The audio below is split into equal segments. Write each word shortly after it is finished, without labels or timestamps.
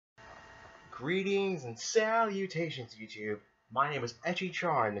Greetings and salutations, YouTube. My name is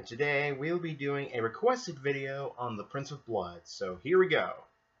Echicharn, and today we'll be doing a requested video on the Prince of Blood. So here we go.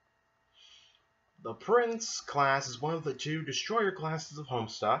 The Prince class is one of the two destroyer classes of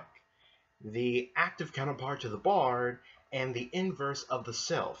Homestuck, the active counterpart to the Bard, and the inverse of the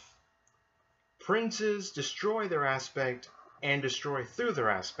Sylph. Princes destroy their aspect and destroy through their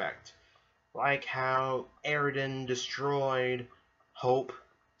aspect, like how Eridan destroyed Hope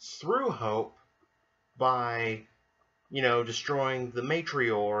through Hope by, destroying the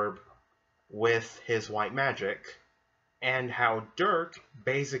Matriorb with his white magic, and how Dirk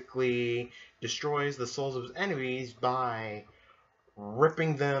basically destroys the souls of his enemies by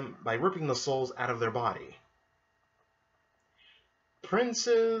ripping the souls out of their body.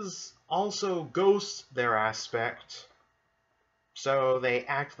 Princes also ghost their aspect, so they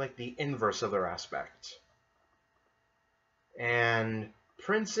act like the inverse of their aspect. And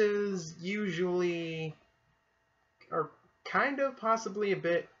princes usually are kind of possibly a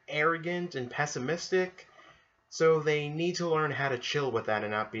bit arrogant and pessimistic, so they need to learn how to chill with that and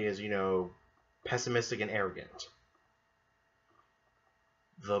not be as, pessimistic and arrogant.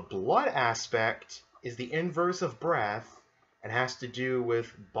 The blood aspect is the inverse of breath and has to do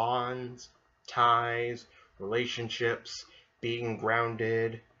with bonds, ties, relationships, being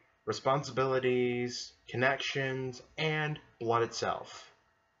grounded, responsibilities, connections, and blood itself.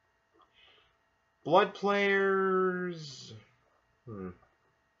 Blood players,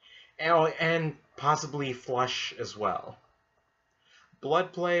 and possibly flush as well.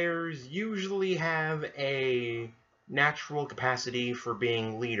 Blood players usually have a natural capacity for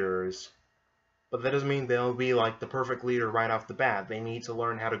being leaders, but that doesn't mean they'll be like the perfect leader right off the bat. They need to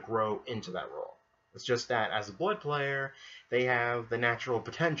learn how to grow into that role. It's just that as a blood player, they have the natural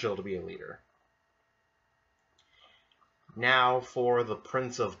potential to be a leader. Now for the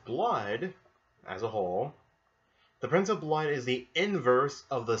Prince of Blood as a whole. The Prince of Blood is the inverse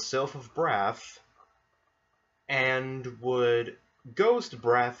of the Sylph of Breath and would ghost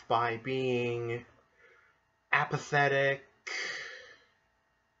breath by being apathetic,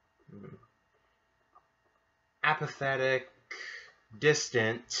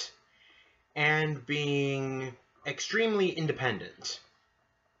 distant, and being extremely independent.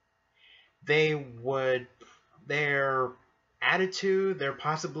 Their attitude, their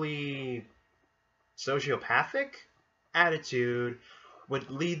possibly sociopathic attitude,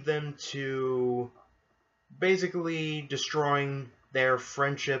 would lead them to basically destroying their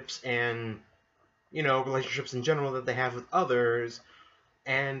friendships and, relationships in general that they have with others,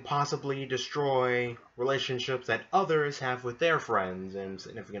 and possibly destroy relationships that others have with their friends and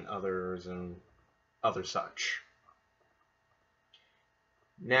significant others and other such.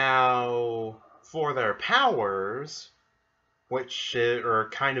 Now, for their powers, which are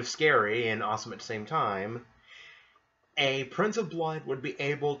kind of scary and awesome at the same time, a Prince of Blood would be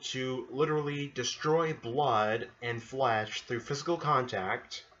able to literally destroy blood and flesh through physical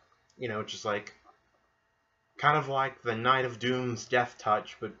contact, just like kind of like the Knight of Doom's Death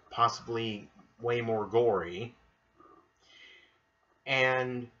Touch, but possibly way more gory.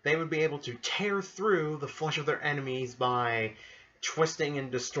 And they would be able to tear through the flesh of their enemies by twisting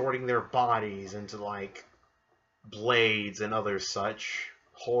and distorting their bodies into, like, blades and other such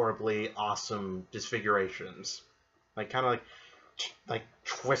horribly awesome disfigurations. Kind of like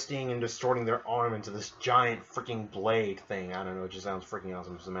twisting and distorting their arm into this giant freaking blade thing. I don't know, it just sounds freaking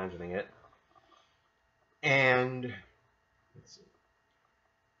awesome just imagining it. And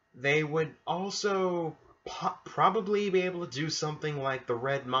they would also probably be able to do something like the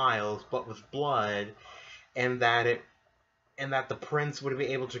Red Miles, but with blood, and that the prince would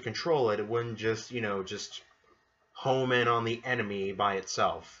be able to control it. It wouldn't just, just home in on the enemy by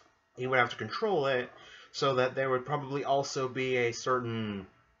itself. He would have to control it so that there would probably also be a certain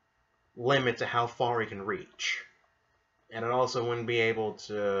limit to how far he can reach. And it also wouldn't be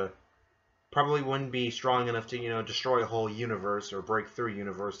strong enough to, destroy a whole universe or break through a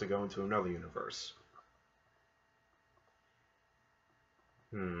universe to go into another universe.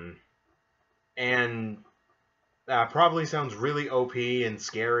 And that probably sounds really OP and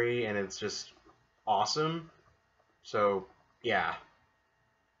scary, and it's just awesome. So, yeah.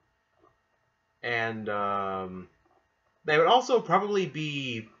 And, they would also probably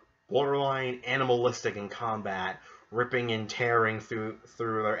be borderline animalistic in combat, ripping and tearing through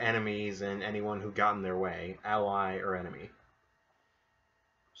their enemies and anyone who got in their way, ally or enemy.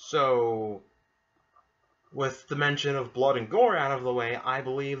 So, with the mention of blood and gore out of the way, I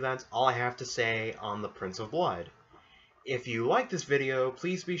believe that's all I have to say on the Prince of Blood. If you like this video,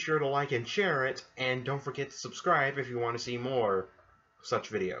 please be sure to like and share it, and don't forget to subscribe if you want to see more such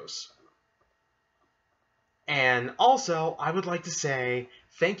videos. And also, I would like to say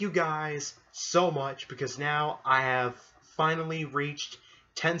thank you guys so much, because now I have finally reached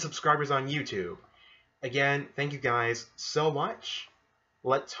 10 subscribers on YouTube. Again, thank you guys so much.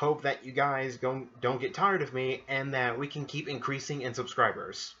 Let's hope that you guys don't get tired of me and that we can keep increasing in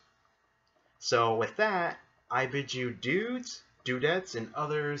subscribers. So with that, I bid you dudes, dudettes, and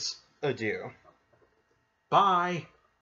others adieu. Bye!